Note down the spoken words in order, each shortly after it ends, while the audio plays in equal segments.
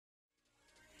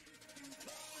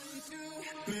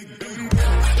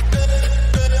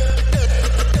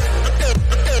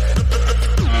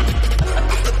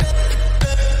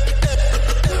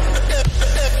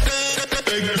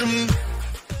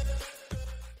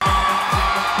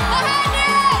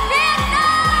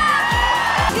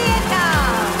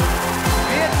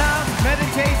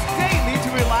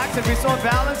Restore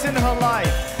balance in her life.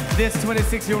 This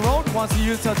 26-year-old wants to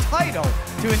use her title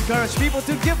to encourage people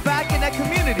to give back in their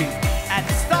communities and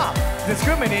stop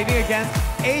discriminating against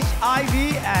HIV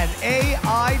and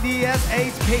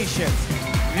AIDS patients.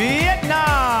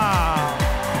 Vietnam!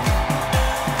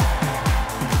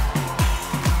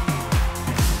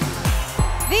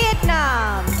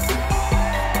 Vietnam!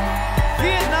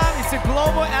 Vietnam is the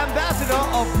global ambassador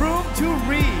of Room to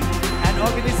Read, an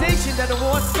organization that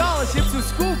awards scholarships to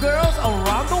schoolgirls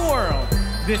around the world.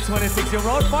 This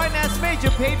 26-year-old finance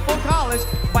major paid for college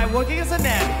by working as a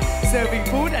nanny, serving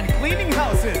food and cleaning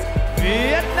houses.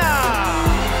 Vietnam!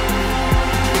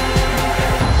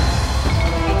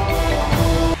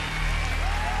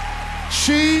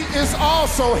 She is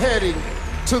also heading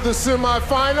to the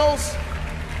semifinals.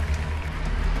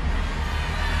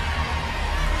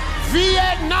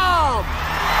 Vietnam!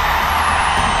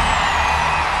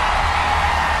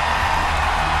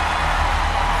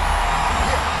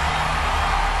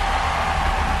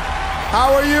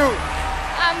 How are you?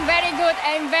 I'm very good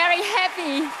and very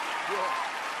happy.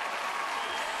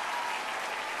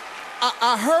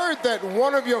 I heard that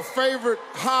one of your favorite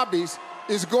hobbies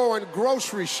is going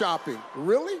grocery shopping.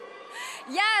 Really?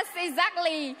 Yes,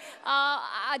 exactly.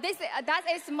 That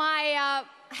is my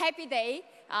happy day.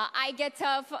 I get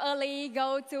up early,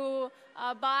 go to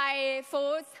buy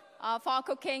food for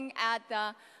cooking at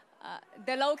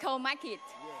the local market.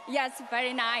 Yes,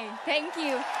 very nice. Thank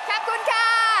you. Khap kun ka.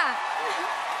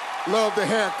 Love the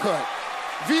haircut.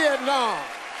 Vietnam.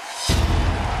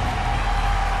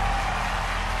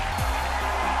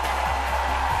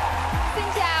 Xin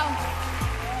chào.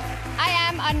 I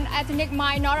am an ethnic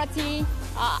minority.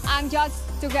 I'm just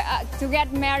to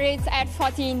get married at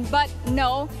 14, but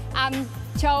no, I'm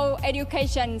show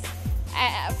education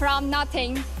from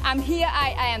nothing. I'm here.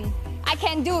 I am. I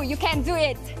can do. You can do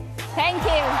it. Thank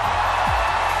you.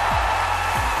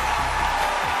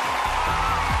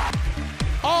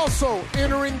 Also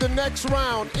entering the next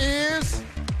round is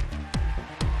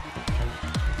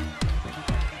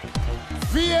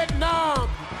Vietnam.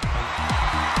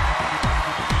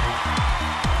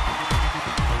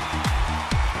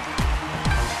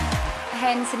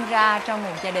 Hen sinh ra trong một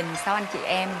gia đình 6 anh chị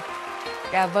em.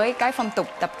 Với cái phong tục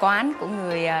tập quán của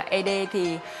người ED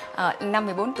thì năm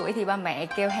 14 tuổi thì ba mẹ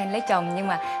kêu Hen lấy chồng, nhưng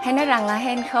mà Hen nói rằng là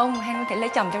Hen không thể lấy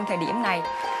chồng trong thời điểm này.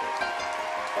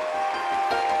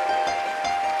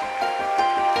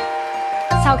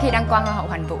 Sau khi đăng quang Hoa hậu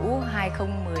Hoàn Vũ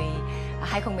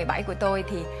 2017 của tôi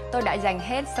thì tôi đã dành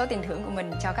hết số tiền thưởng của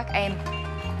mình cho các em.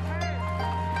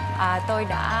 Tôi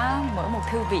đã mở một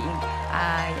thư viện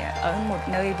ở một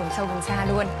nơi vùng sâu vùng xa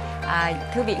luôn.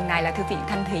 Thư viện này là thư viện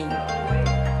thân thiện.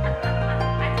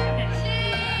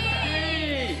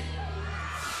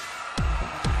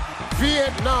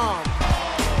 Vietnam.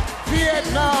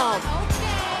 Vietnam.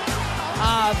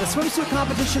 The swimsuit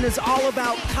competition is all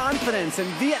about confidence, and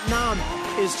Vietnam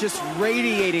is just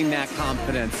radiating that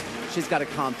confidence. She's got a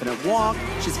confident walk.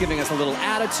 She's giving us a little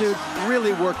attitude,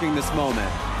 really working this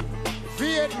moment.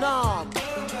 Vietnam.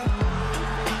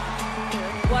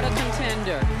 What a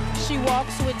contender. She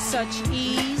walks with such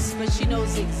ease, but she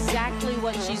knows exactly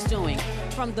what she's doing.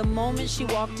 From the moment she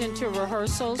walked into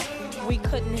rehearsals, we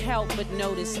couldn't help but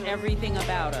notice everything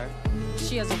about her.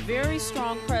 She has a very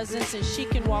strong presence and she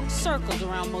can walk circles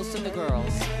around most of the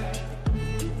girls.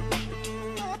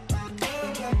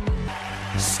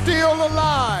 Still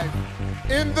alive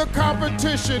in the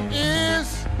competition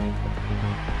is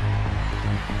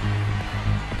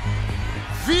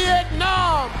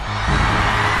Vietnam.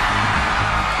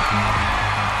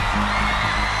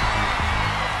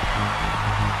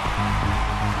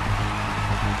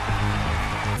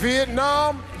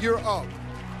 Vietnam, you're up.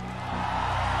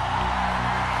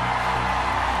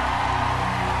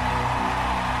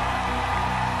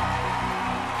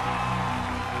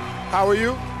 How are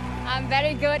you? I'm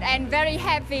very good and very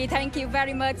happy. Thank you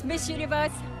very much, Miss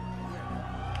Universe.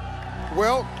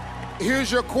 Well,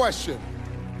 here's your question.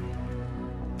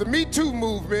 The Me Too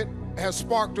movement has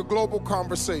sparked a global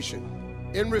conversation.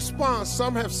 In response,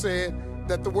 some have said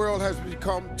that the world has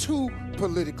become too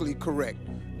politically correct.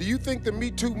 Do you think the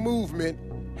Me Too movement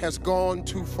has gone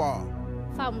too far?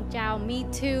 Phong trào Me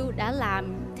Too đã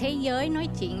làm thế giới nói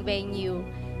chuyện về nhiều.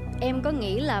 Em có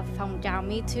nghĩ là phong trào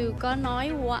Me Too có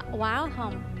nói quá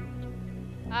không?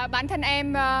 Bản thân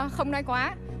em không nói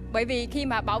quá. Bởi vì khi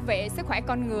mà bảo vệ sức khỏe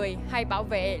con người hay bảo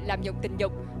vệ làm dụng tình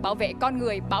dục, bảo vệ con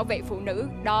người, bảo vệ phụ nữ,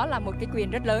 đó là một cái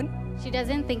quyền rất lớn. She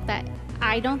doesn't think that,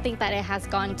 I don't think that it has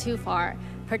gone too far.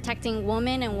 Protecting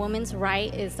women and women's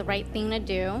right is the right thing to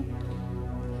do.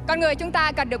 Con người chúng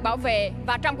ta cần được bảo vệ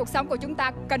và trong cuộc sống của chúng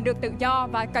ta cần được tự do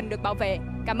và cần được bảo vệ.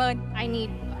 Cảm ơn.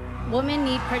 Women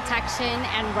need protection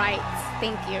and rights.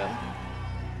 Thank you.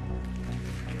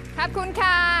 ขอบคุณ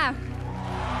ค่ะ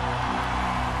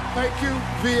Thank you,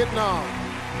 Vietnam.